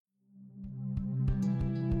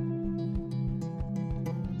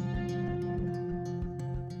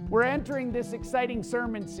We're entering this exciting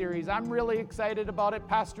sermon series. I'm really excited about it.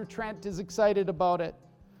 Pastor Trent is excited about it.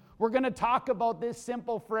 We're going to talk about this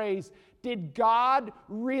simple phrase, did God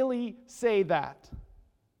really say that?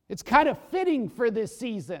 It's kind of fitting for this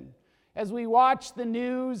season. As we watch the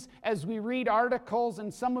news, as we read articles,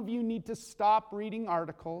 and some of you need to stop reading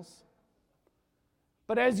articles.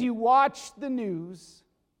 But as you watch the news,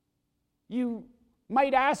 you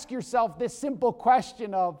might ask yourself this simple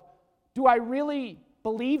question of, do I really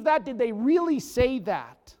believe that? Did they really say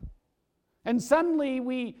that? And suddenly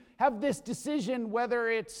we have this decision whether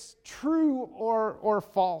it's true or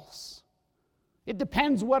false. It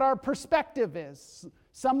depends what our perspective is.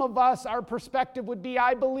 Some of us, our perspective would be,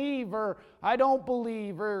 I believe, or I don't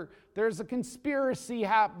believe, or there's a conspiracy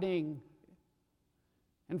happening.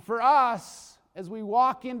 And for us, as we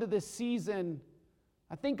walk into this season,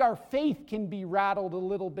 I think our faith can be rattled a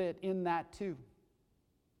little bit in that too.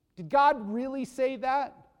 Did God really say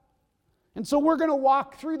that? And so we're going to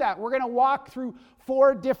walk through that. We're going to walk through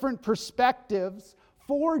 4 different perspectives,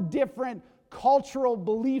 4 different cultural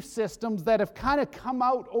belief systems that have kind of come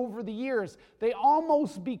out over the years. They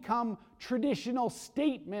almost become traditional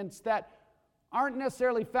statements that aren't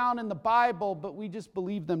necessarily found in the Bible, but we just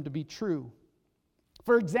believe them to be true.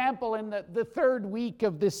 For example, in the 3rd week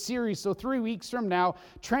of this series, so 3 weeks from now,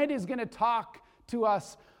 Trent is going to talk to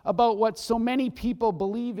us about what so many people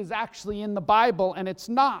believe is actually in the Bible, and it's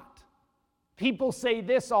not. People say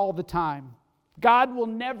this all the time: God will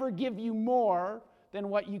never give you more than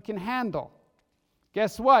what you can handle.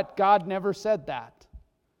 Guess what? God never said that.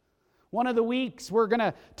 One of the weeks, we're going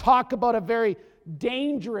to talk about a very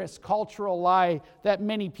dangerous cultural lie that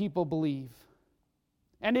many people believe.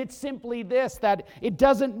 And it's simply this, that it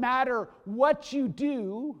doesn't matter what you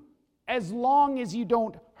do as long as you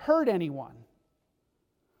don't hurt anyone.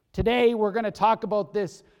 Today, we're going to talk about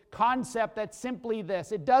this concept that's simply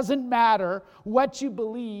this: it doesn't matter what you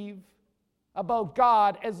believe about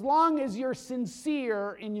God as long as you're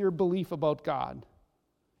sincere in your belief about God.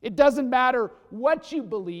 It doesn't matter what you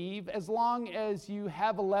believe as long as you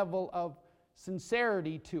have a level of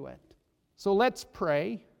sincerity to it. So let's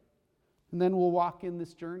pray, and then we'll walk in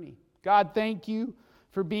this journey. God, thank you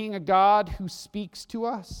for being a God who speaks to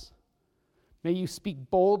us. May you speak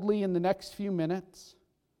boldly in the next few minutes.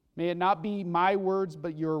 May it not be my words,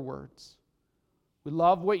 but your words. We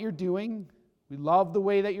love what you're doing. We love the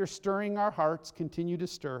way that you're stirring our hearts. Continue to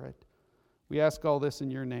stir it. We ask all this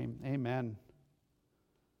in your name. Amen.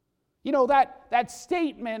 You know, that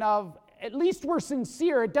statement of, at least we're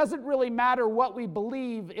sincere, it doesn't really matter what we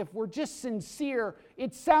believe, if we're just sincere,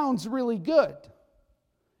 it sounds really good.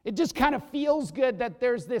 It just kind of feels good that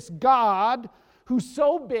there's this God who's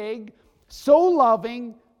so big, so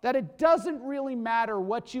loving, that it doesn't really matter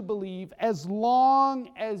what you believe as long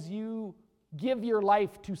as you give your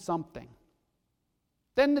life to something.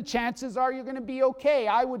 Then the chances are you're going to be okay.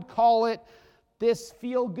 I would call it this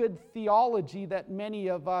feel-good theology that many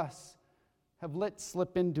of us have let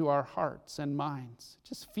slip into our hearts and minds. It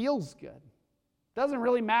just feels good. Doesn't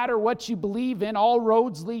really matter what you believe in. All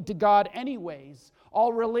roads lead to God anyways.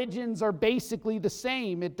 All religions are basically the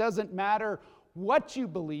same. It doesn't matter what you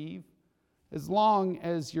believe as long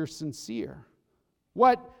as you're sincere.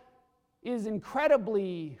 What is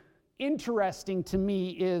incredibly interesting to me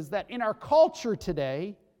is that in our culture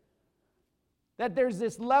today, that there's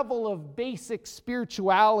this level of basic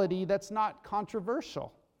spirituality that's not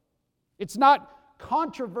controversial. It's not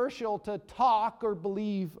controversial to talk or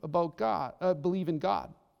believe about God, believe in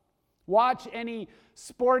God. Watch any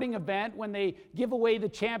sporting event when they give away the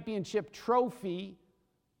championship trophy.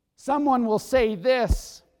 Someone will say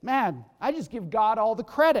this: man, I just give God all the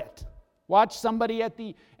credit. Watch somebody at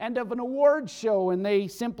the end of an award show and they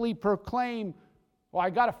simply proclaim, well, I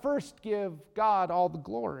got to first give God all the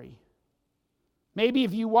glory. Maybe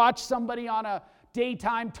if you watch somebody on a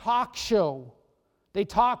daytime talk show, they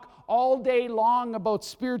talk all day long about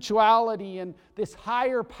spirituality and this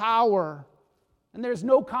higher power, and there's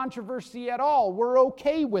no controversy at all. We're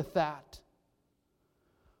okay with that.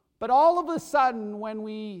 But all of a sudden, when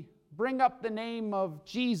we bring up the name of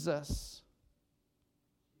Jesus,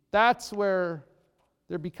 that's where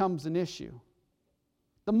there becomes an issue.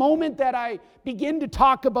 The moment that I begin to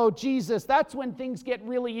talk about Jesus, that's when things get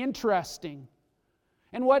really interesting.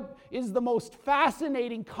 And what is the most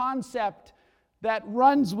fascinating concept that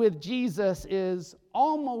runs with Jesus is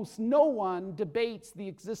almost no one debates the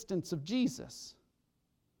existence of Jesus.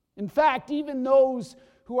 In fact, even those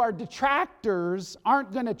who are detractors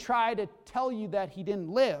aren't going to try to tell you that he didn't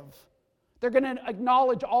live. They're going to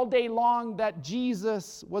acknowledge all day long that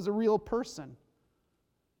Jesus was a real person.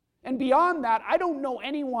 And beyond that, I don't know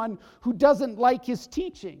anyone who doesn't like his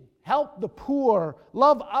teaching. Help the poor,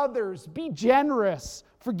 love others, be generous,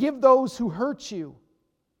 forgive those who hurt you.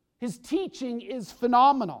 His teaching is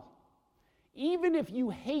phenomenal. Even if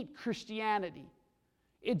you hate Christianity,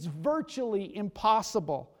 it's virtually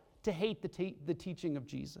impossible to hate the teaching of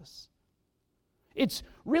Jesus. It's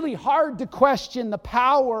really hard to question the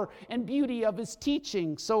power and beauty of his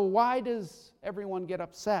teaching. So why does everyone get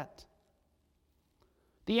upset?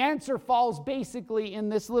 The answer falls basically in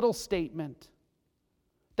this little statement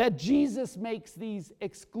that Jesus makes these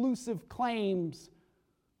exclusive claims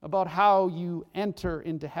about how you enter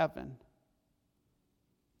into heaven.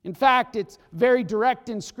 In fact, it's very direct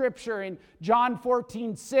in Scripture. In John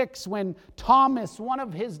 14:6, when Thomas, one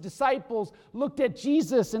of his disciples, looked at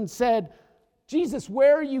Jesus and said, "Jesus,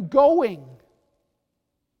 where are you going?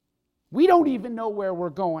 We don't even know where we're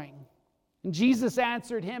going." And Jesus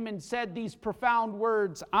answered him and said these profound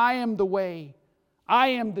words, "I am the way, I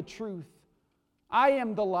am the truth, I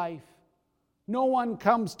am the life. No one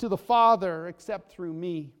comes to the Father except through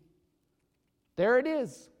me." There it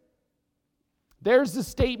is. There's the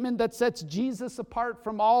statement that sets Jesus apart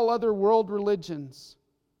from all other world religions.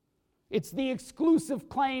 It's the exclusive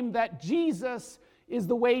claim that Jesus is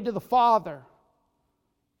the way to the Father.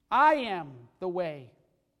 I am the way.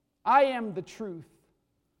 I am the truth.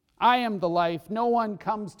 I am the life. No one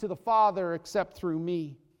comes to the Father except through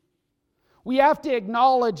me. We have to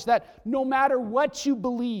acknowledge that no matter what you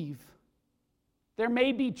believe, there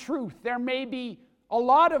may be truth. There may be a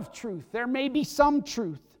lot of truth. There may be some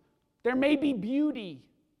truth. There may be beauty.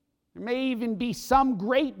 There may even be some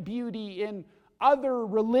great beauty in other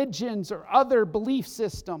religions or other belief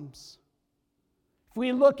systems. If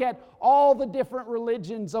we look at all the different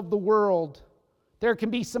religions of the world, there can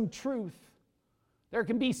be some truth. There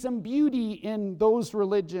can be some beauty in those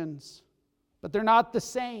religions, but they're not the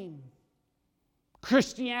same.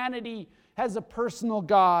 Christianity has a personal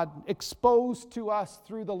God exposed to us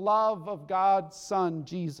through the love of God's Son,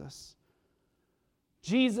 Jesus.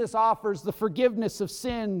 Jesus offers the forgiveness of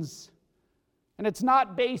sins, and it's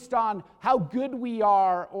not based on how good we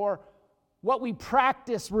are or what we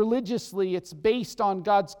practice religiously. It's based on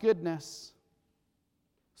God's goodness.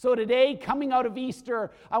 So today, coming out of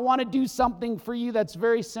Easter, I want to do something for you that's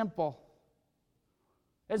very simple.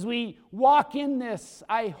 As we walk in this,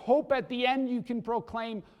 I hope at the end you can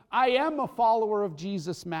proclaim, "I am a follower of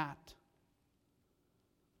Jesus, Matt."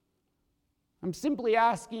 I'm simply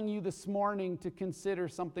asking you this morning to consider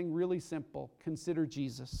something really simple. Consider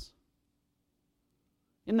Jesus.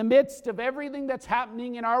 In the midst of everything that's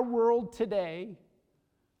happening in our world today,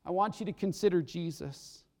 I want you to consider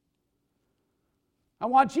Jesus. I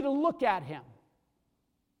want you to look at him.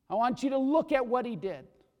 I want you to look at what he did.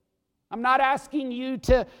 I'm not asking you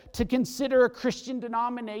to consider a Christian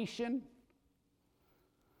denomination.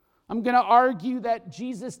 I'm going to argue that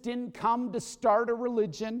Jesus didn't come to start a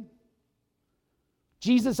religion.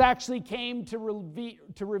 Jesus actually came to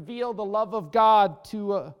reveal the love of God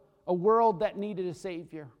to a world that needed a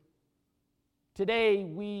Savior. Today,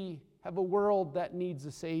 we have a world that needs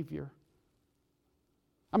a Savior.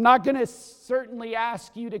 I'm not going to certainly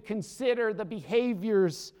ask you to consider the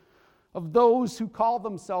behaviors of those who call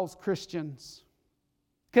themselves Christians.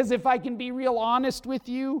 Because if I can be real honest with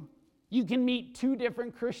you, you can meet two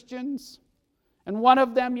different Christians, and one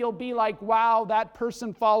of them you'll be like, wow, that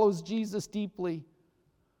person follows Jesus deeply.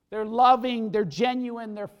 They're loving, they're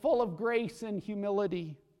genuine, they're full of grace and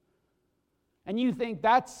humility. And you think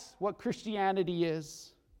that's what Christianity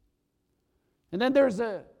is. And then there's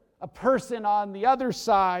a person on the other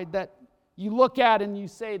side that you look at and you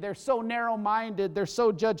say, they're so narrow-minded, they're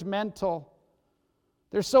so judgmental,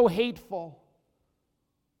 they're so hateful,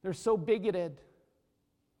 they're so bigoted.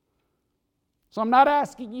 So I'm not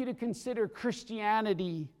asking you to consider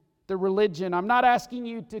Christianity the religion. I'm not asking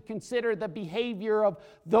you to consider the behavior of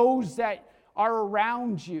those that are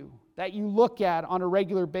around you, that you look at on a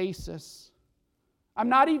regular basis. I'm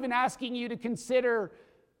not even asking you to consider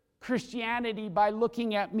Christianity by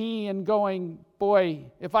looking at me and going, boy,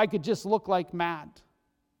 if I could just look like Matt.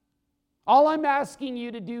 All I'm asking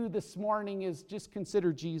you to do this morning is just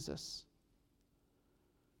consider Jesus.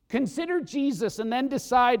 Consider Jesus and then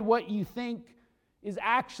decide what you think is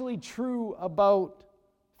actually true about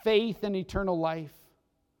faith and eternal life.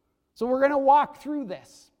 So we're going to walk through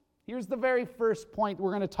this. Here's the very first point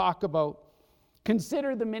we're going to talk about.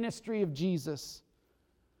 Consider the ministry of Jesus.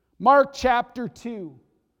 Mark chapter 2,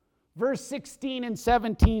 verse 16 and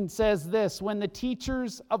 17 says this: when the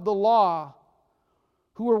teachers of the law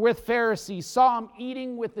who were with Pharisees saw him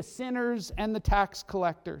eating with the sinners and the tax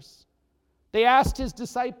collectors, They asked his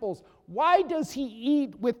disciples, "Why does he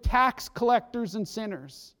eat with tax collectors and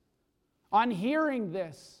sinners?" On hearing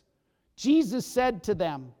this, Jesus said to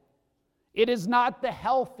them, "It is not the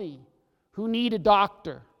healthy who need a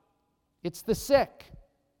doctor. It's the sick.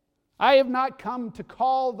 I have not come to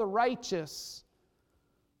call the righteous,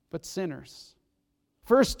 but sinners."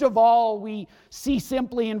 First of all, we see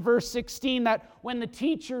simply in verse 16 that when the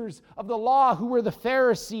teachers of the law, who were the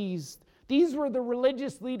Pharisees, these were the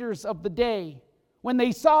religious leaders of the day, when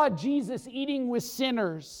they saw Jesus eating with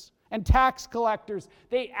sinners and tax collectors,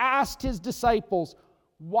 they asked his disciples,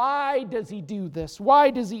 "Why does he do this? Why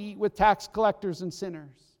does he eat with tax collectors and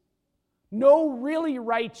sinners?" No really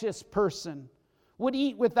righteous person would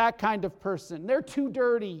eat with that kind of person. They're too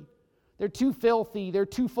dirty. They're too filthy. They're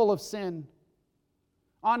too full of sin.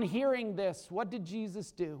 On hearing this, what did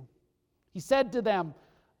Jesus do? He said to them,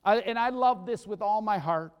 and I love this with all my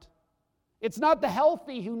heart, "It's not the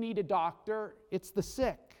healthy who need a doctor, it's the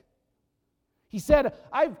sick." He said,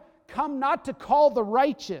 "I've come not to call the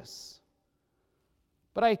righteous,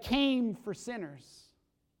 but I came for sinners."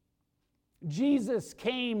 Jesus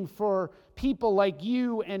came for people like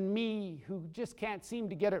you and me who just can't seem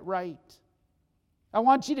to get it right. I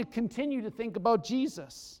want you to continue to think about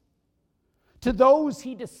Jesus. To those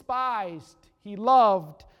he despised, he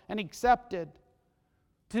loved and accepted.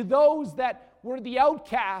 To those that were the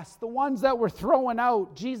outcasts, the ones that were thrown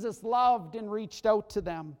out, Jesus loved and reached out to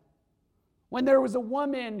them. When there was a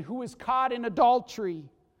woman who was caught in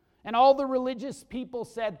adultery, and all the religious people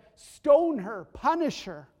said, "Stone her, punish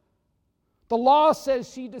her." The law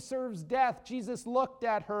says she deserves death. Jesus looked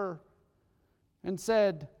at her and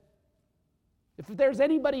said, "If there's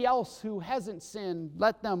anybody else who hasn't sinned,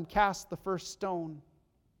 let them cast the first stone."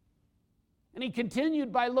 And he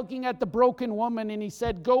continued by looking at the broken woman and he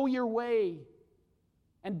said, "Go your way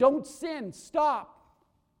and don't sin. Stop.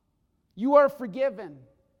 You are forgiven.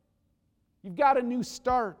 You've got a new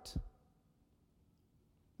start."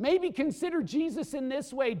 Maybe consider Jesus in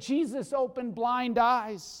this way. Jesus opened blind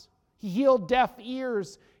eyes. He healed deaf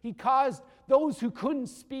ears. He caused those who couldn't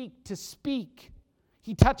speak to speak.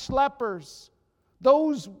 He touched lepers.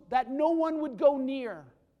 Those that no one would go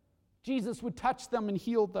near, Jesus would touch them and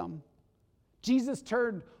heal them. Jesus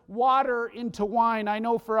turned water into wine. I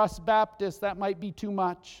know for us Baptists that might be too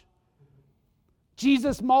much.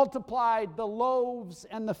 Jesus multiplied the loaves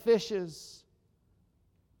and the fishes.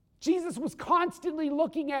 Jesus was constantly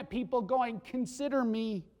looking at people going, "Consider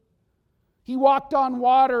me." He walked on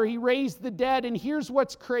water. He raised the dead. And here's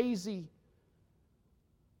what's crazy.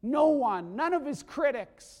 None of his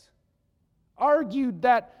critics argued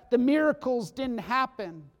that the miracles didn't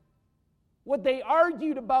happen. What they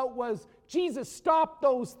argued about was, Jesus, stop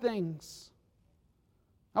those things.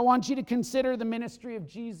 I want you to consider the ministry of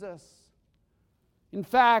Jesus. In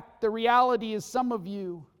fact, the reality is some of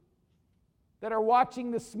you that are watching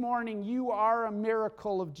this morning, you are a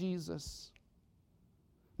miracle of Jesus.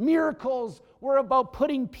 Miracles were about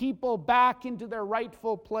putting people back into their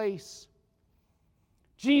rightful place.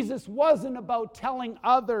 Jesus wasn't about telling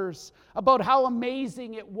others about how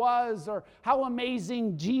amazing it was or how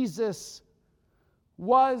amazing Jesus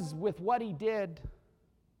was with what he did.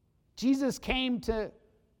 Jesus came to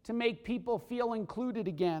make people feel included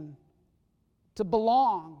again, to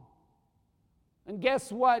belong. And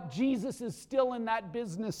guess what? Jesus is still in that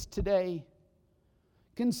business today.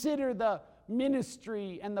 Consider the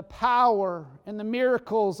ministry and the power and the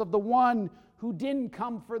miracles of the one who didn't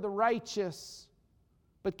come for the righteous,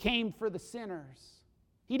 but came for the sinners.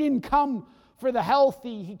 He didn't come for the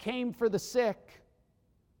healthy, he came for the sick.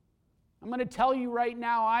 I'm going to tell you right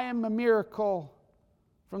now, I am a miracle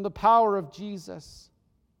from the power of Jesus.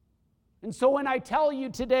 And so when I tell you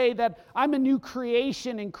today that I'm a new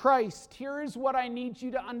creation in Christ, here is what I need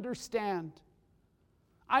you to understand.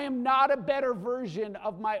 I am not a better version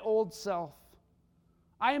of my old self.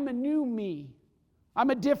 I am a new me.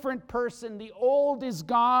 I'm a different person. The old is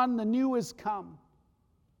gone, the new has come.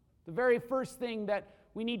 The very first thing that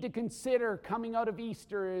we need to consider coming out of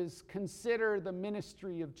Easter is consider the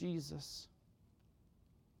ministry of Jesus.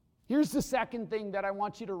 Here's the second thing that I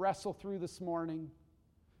want you to wrestle through this morning.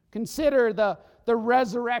 Consider the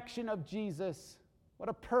resurrection of Jesus. What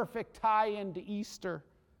a perfect tie-in to Easter.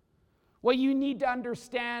 What you need to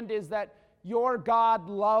understand is that your God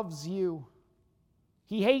loves you.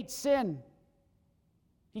 He hates sin.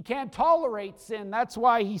 He can't tolerate sin. That's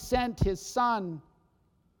why he sent his Son.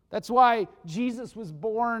 That's why Jesus was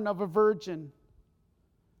born of a virgin.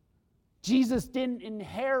 Jesus didn't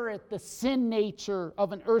inherit the sin nature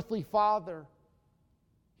of an earthly father.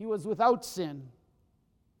 He was without sin.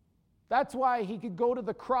 That's why he could go to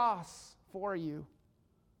the cross for you.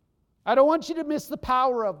 I don't want you to miss the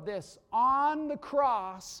power of this. On the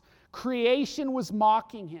cross, creation was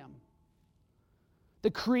mocking him.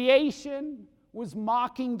 The creation was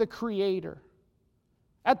mocking the Creator.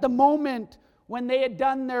 At the moment when they had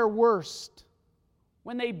done their worst,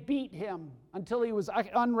 when they beat him until he was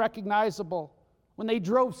unrecognizable, when they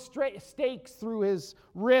drove stakes through his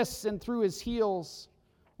wrists and through his heels,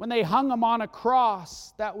 when they hung him on a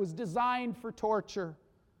cross that was designed for torture,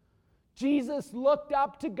 Jesus looked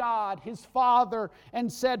up to God, his Father,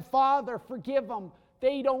 and said, "Father, forgive them.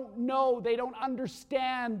 They don't know, they don't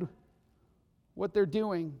understand what they're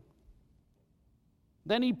doing."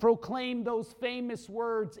 Then he proclaimed those famous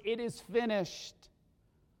words, "It is finished.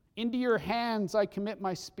 Into your hands I commit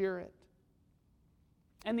my spirit."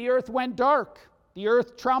 And the earth went dark. The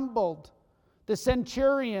earth trembled. The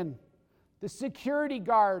centurion, the security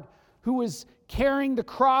guard who was carrying the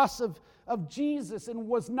cross of Jesus and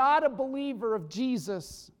was not a believer of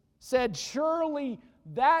Jesus, said, "Surely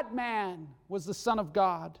that man was the Son of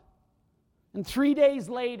God." And 3 days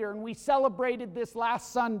later, and we celebrated this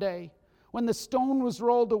last Sunday, when the stone was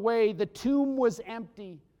rolled away, the tomb was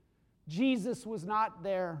empty. Jesus was not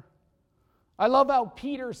there. I love how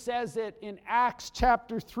Peter says it in Acts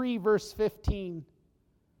chapter 3, verse 15.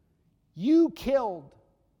 "You killed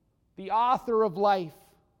the author of life,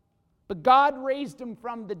 but God raised him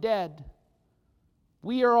from the dead.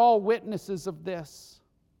 We are all witnesses of this."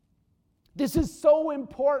 This is so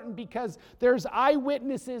important because there's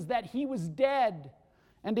eyewitnesses that he was dead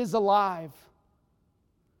and is alive.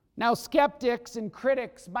 Now, skeptics and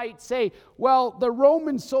critics might say, well, the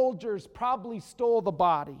Roman soldiers probably stole the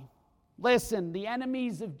body. Listen, the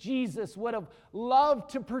enemies of Jesus would have loved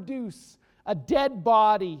to produce a dead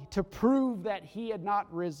body to prove that he had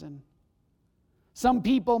not risen. Some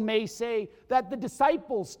people may say that the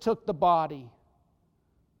disciples took the body.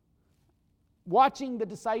 Watching the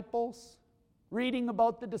disciples, reading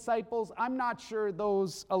about the disciples, I'm not sure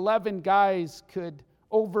those 11 guys could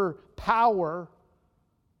overpower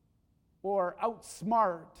or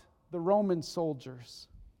outsmart the Roman soldiers.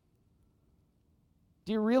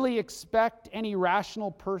 Do you really expect any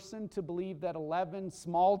rational person to believe that 11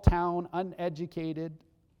 small-town, uneducated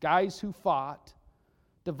guys who fought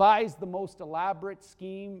devised the most elaborate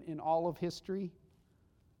scheme in all of history?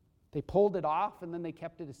 They pulled it off and then they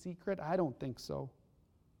kept it a secret? I don't think so.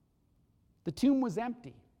 The tomb was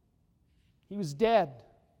empty. He was dead.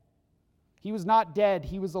 He was not dead.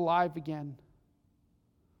 He was alive again.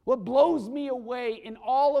 What blows me away in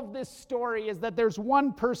all of this story is that there's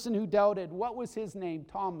one person who doubted. What was his name?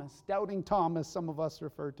 Thomas. Doubting Thomas, some of us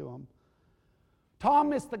refer to him.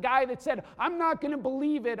 Thomas, the guy that said, "I'm not going to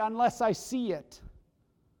believe it unless I see it."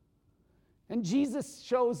 And Jesus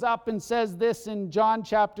shows up and says this in John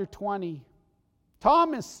chapter 20.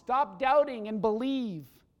 "Thomas, stop doubting and believe.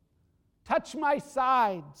 Touch my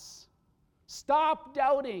sides. Stop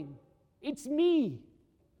doubting. It's me."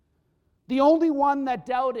 The only one that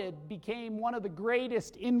doubted became one of the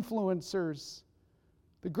greatest influencers,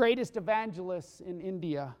 the greatest evangelists in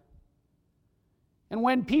India. And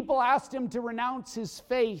when people asked him to renounce his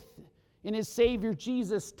faith in his Savior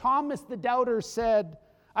Jesus, Thomas the doubter said,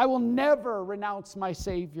 "I will never renounce my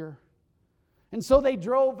Savior." And so they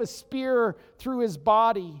drove a spear through his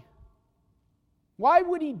body. Why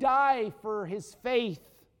would he die for his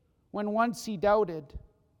faith when once he doubted?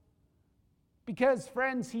 Because,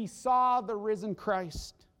 friends, he saw the risen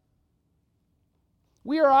Christ.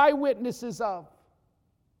 We are eyewitnesses of.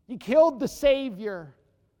 He killed the Savior,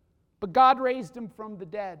 but God raised him from the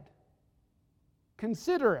dead.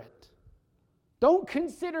 Consider it. Don't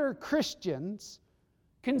consider Christians.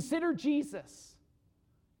 Consider Jesus.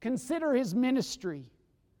 Consider his ministry.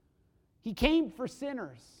 He came for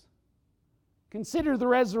sinners. Consider the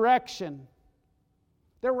resurrection.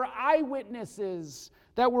 There were eyewitnesses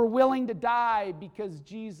that were willing to die because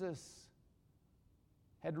Jesus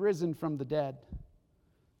had risen from the dead.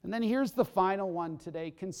 And then here's the final one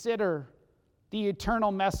today. Consider the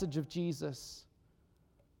eternal message of Jesus.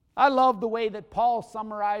 I love the way that Paul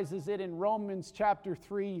summarizes it in Romans chapter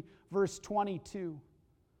 3, verse 22.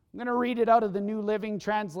 I'm going to read it out of the New Living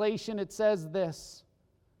Translation. It says this: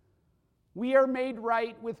 "We are made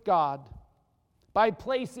right with God by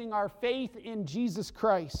placing our faith in Jesus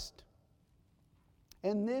Christ.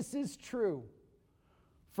 And this is true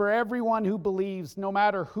for everyone who believes, no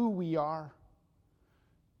matter who we are."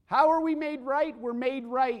 How are we made right? We're made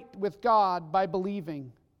right with God by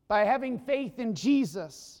believing, by having faith in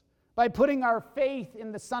Jesus, by putting our faith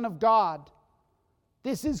in the Son of God.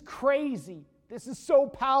 This is crazy. This is so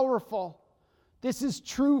powerful. This is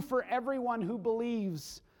true for everyone who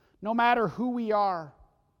believes, no matter who we are.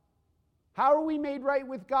 How are we made right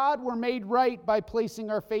with God? We're made right by placing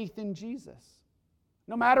our faith in Jesus.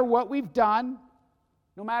 No matter what we've done,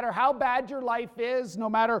 no matter how bad your life is, no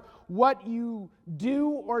matter what you do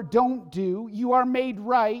or don't do, you are made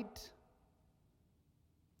right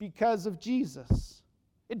because of Jesus.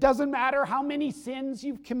 It doesn't matter how many sins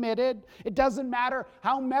you've committed. It doesn't matter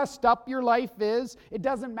how messed up your life is. It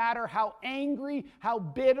doesn't matter how angry, how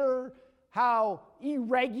bitter, how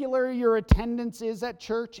irregular your attendance is at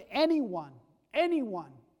church. Anyone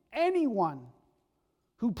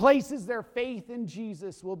who places their faith in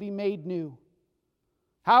Jesus will be made new.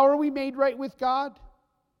 How are we made right with God?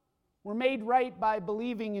 We're made right by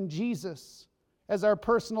believing in Jesus as our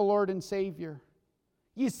personal Lord and Savior.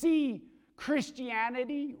 You see,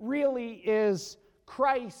 Christianity really is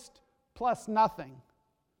Christ plus nothing.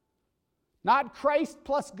 Not Christ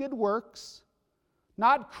plus good works,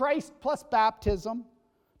 not Christ plus baptism,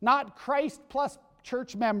 not Christ plus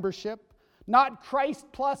church membership, not Christ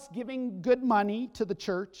plus giving good money to the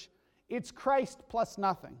church. It's Christ plus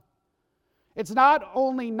nothing. It's not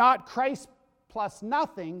only not Christ plus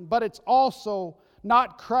nothing, but it's also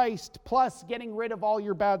not Christ plus getting rid of all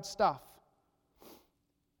your bad stuff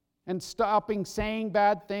and stopping saying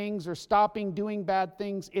bad things or stopping doing bad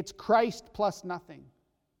things. It's Christ plus nothing.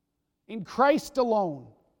 In Christ alone,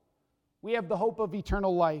 we have the hope of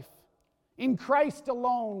eternal life. In Christ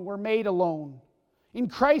alone, we're made alone. In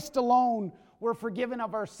Christ alone, we're forgiven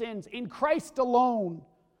of our sins. In Christ alone,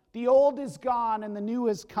 the old is gone and the new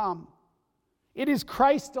has come. It is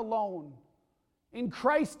Christ alone. In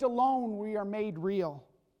Christ alone, we are made real.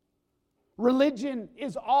 Religion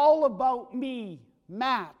is all about me,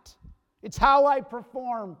 Matt. It's how I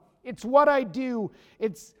perform. It's what I do.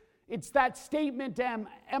 It's that statement, am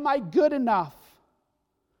I good enough?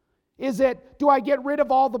 Is it, do I get rid of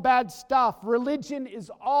all the bad stuff? Religion is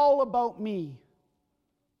all about me.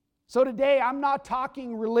 So today, I'm not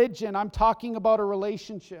talking religion. I'm talking about a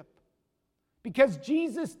relationship. Because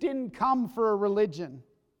Jesus didn't come for a religion.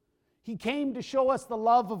 He came to show us the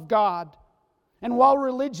love of God. And while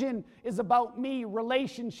religion is about me,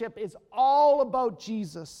 relationship is all about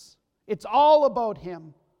Jesus. It's all about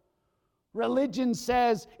Him. Religion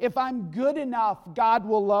says, if I'm good enough, God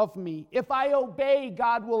will love me. If I obey,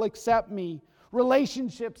 God will accept me.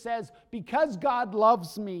 Relationship says, because God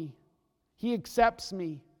loves me, He accepts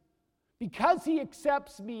me. Because He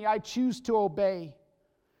accepts me, I choose to obey.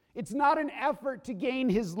 It's not an effort to gain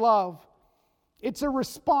His love. It's a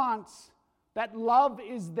response that love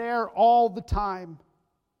is there all the time.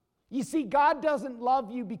 You see, God doesn't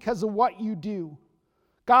love you because of what you do.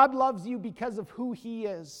 God loves you because of who He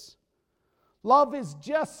is. Love is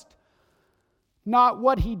just not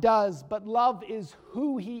what He does, but love is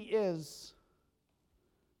who He is.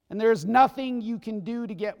 And there's nothing you can do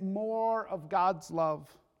to get more of God's love.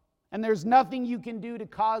 And there's nothing you can do to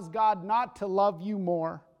cause God not to love you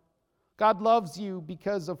more. God loves you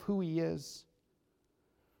because of who He is.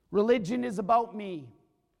 Religion is about me.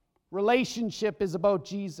 Relationship is about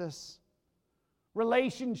Jesus.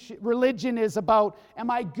 Religion is about,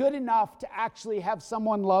 am I good enough to actually have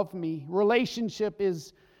someone love me? Relationship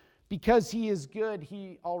is, because He is good,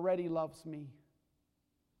 He already loves me.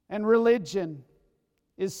 And religion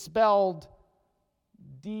is spelled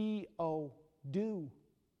D-O, do.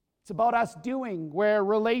 It's about us doing, where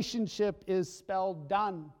relationship is spelled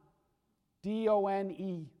done.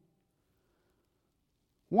 D-O-N-E.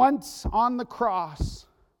 Once on the cross,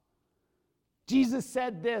 Jesus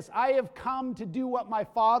said this, I have come to do what my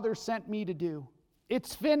Father sent me to do.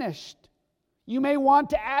 It's finished. You may want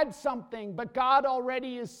to add something, but God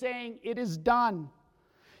already is saying it is done.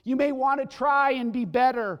 You may want to try and be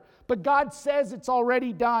better, but God says it's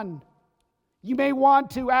already done. You may want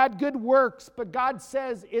to add good works, but God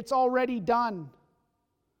says it's already done.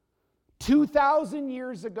 2,000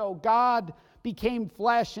 years ago, God became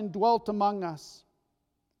flesh and dwelt among us.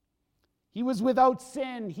 He was without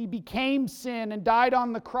sin. He became sin and died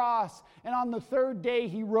on the cross. And on the third day,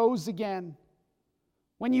 He rose again.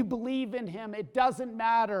 When you believe in Him, it doesn't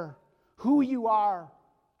matter who you are,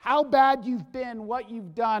 how bad you've been, what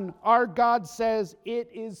you've done. Our God says, it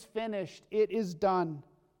is finished. It is done.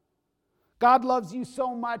 God loves you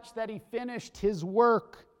so much that He finished His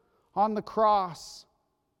work on the cross.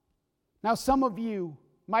 Now, some of you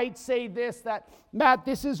might say this, that, Matt,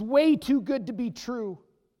 this is way too good to be true.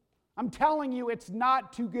 I'm telling you, it's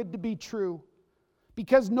not too good to be true.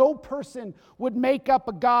 Because no person would make up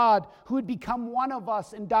a God who would become one of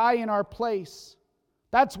us and die in our place.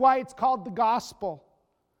 That's why it's called the gospel.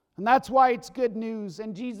 And that's why it's good news.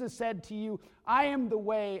 And Jesus said to you, I am the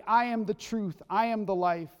way, I am the truth, I am the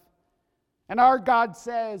life. And our God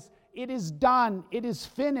says, it is done, it is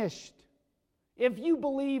finished. If you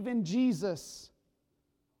believe in Jesus,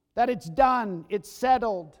 that it's done, it's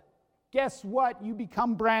settled, guess what? You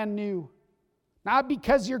become brand new. Not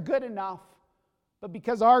because you're good enough, but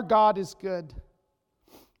because our God is good.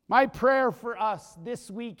 My prayer for us this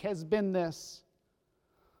week has been this.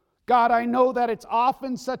 God, I know that it's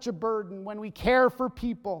often such a burden when we care for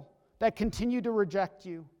people that continue to reject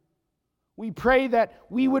you. We pray that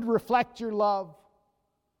we would reflect your love,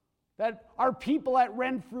 that our people at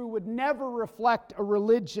Renfrew would never reflect a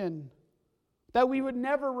religion, that we would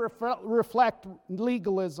never reflect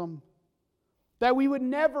legalism, that we would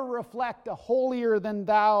never reflect a holier than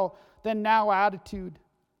now attitude,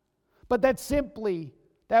 but that simply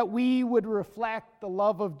that we would reflect the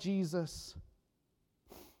love of Jesus.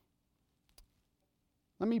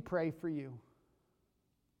 Let me pray for you.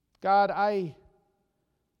 God, I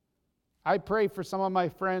pray for some of my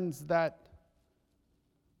friends that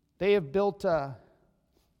they have built a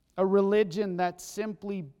religion that's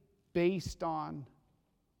simply based on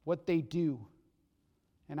what they do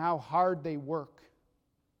and how hard they work.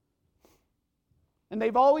 And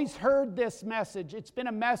they've always heard this message. It's been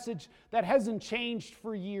a message that hasn't changed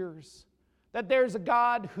for years. That there's a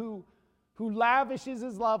God who lavishes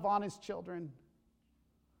his love on his children.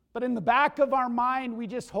 But in the back of our mind, we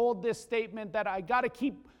just hold this statement that I got to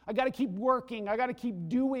keep working, I got to keep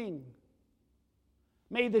doing.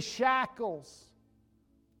 May the shackles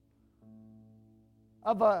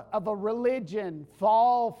of a religion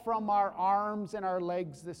fall from our arms and our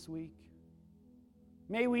legs this week.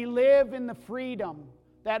 May we live in the freedom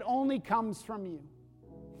that only comes from you.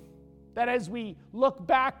 That as we look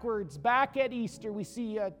backwards, back at Easter, we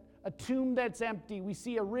see a tomb that's empty. We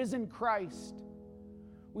see a risen Christ.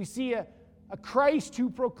 We see a Christ who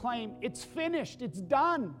proclaimed, it's finished, it's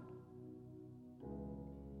done.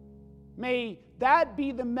 May that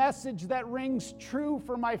be the message that rings true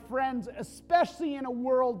for my friends, especially in a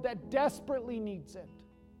world that desperately needs it.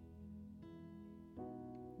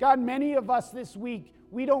 God, many of us this week,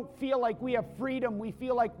 we don't feel like we have freedom. We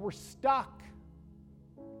feel like we're stuck.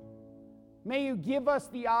 May you give us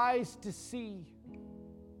the eyes to see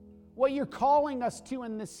what you're calling us to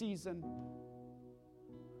in this season.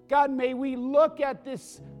 God, may we look at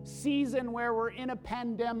this season where we're in a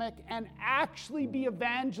pandemic and actually be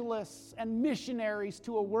evangelists and missionaries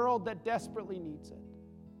to a world that desperately needs it.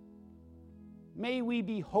 May we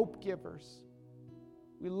be hope givers.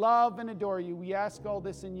 We love and adore you. We ask all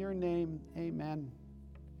this in your name. Amen.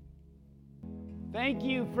 Thank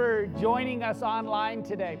you for joining us online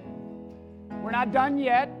today. We're not done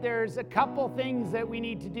yet. There's a couple things that we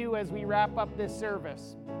need to do as we wrap up this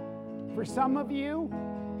service. For some of you,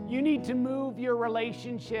 you need to move your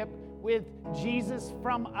relationship with Jesus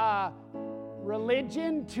from a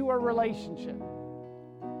religion to a relationship.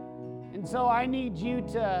 And so I need you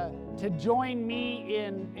to join me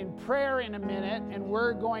in prayer in a minute, and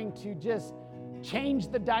we're going to just change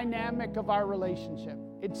the dynamic of our relationship.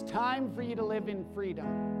 It's time for you to live in freedom.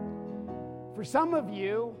 For some of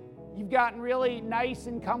you, you've gotten really nice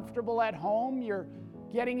and comfortable at home. You're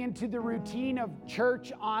getting into the routine of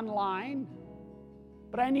church online.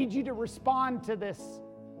 But I need you to respond to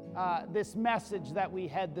this message that we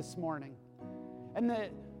had this morning. And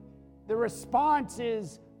the response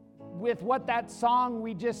is with what that song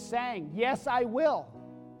we just sang, Yes, I Will.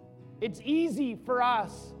 It's easy for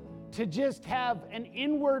us to just have an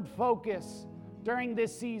inward focus during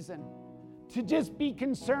this season, to just be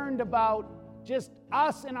concerned about just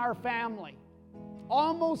us and our family.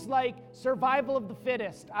 Almost like survival of the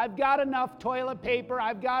fittest. I've got enough toilet paper,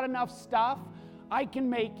 I've got enough stuff, I can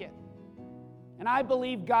make it. And I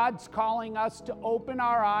believe God's calling us to open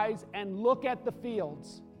our eyes and look at the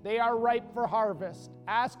fields. They are ripe for harvest.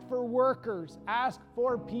 Ask for workers, ask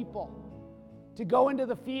for people to go into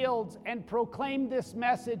the fields and proclaim this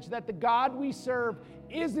message that the God we serve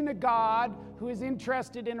isn't a God who is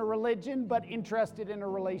interested in a religion, but interested in a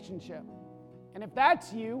relationship. And if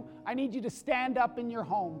that's you, I need you to stand up in your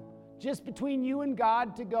home, just between you and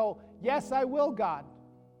God, to go, Yes, I will, God.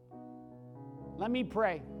 Let me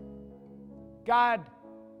pray. God,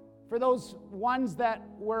 for those ones that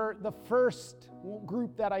were the first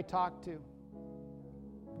group that I talked to,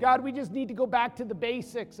 God, we just need to go back to the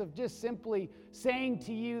basics of just simply saying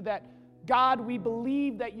to you that, God, we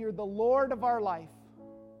believe that you're the Lord of our life.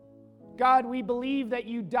 God, we believe that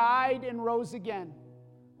you died and rose again.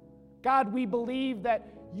 God, we believe that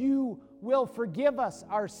you will forgive us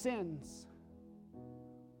our sins.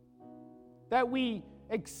 That we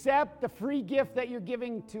accept the free gift that you're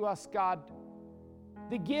giving to us, God.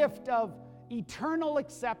 The gift of eternal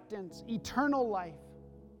acceptance, eternal life.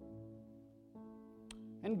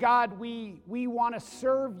 And God, we want to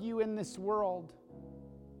serve you in this world,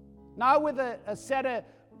 not with a set of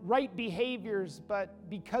right behaviors, but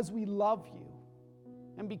because we love you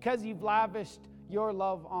and because you've lavished your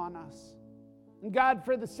love on us. And God,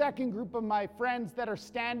 for the second group of my friends that are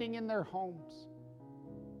standing in their homes,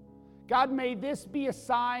 God, may this be a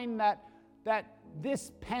sign that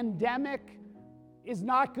this pandemic is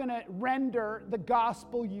not going to render the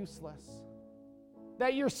gospel useless,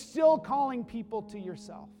 that you're still calling people to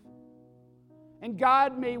yourself. And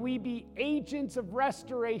God, may we be agents of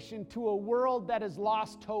restoration to a world that has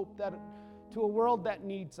lost hope, to a world that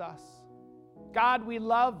needs us. God, we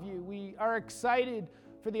love you. We are excited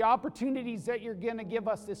for the opportunities that you're going to give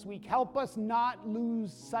us this week. Help us not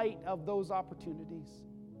lose sight of those opportunities.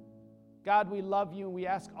 God, we love you, and we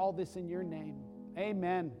ask all this in your name.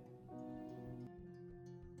 Amen.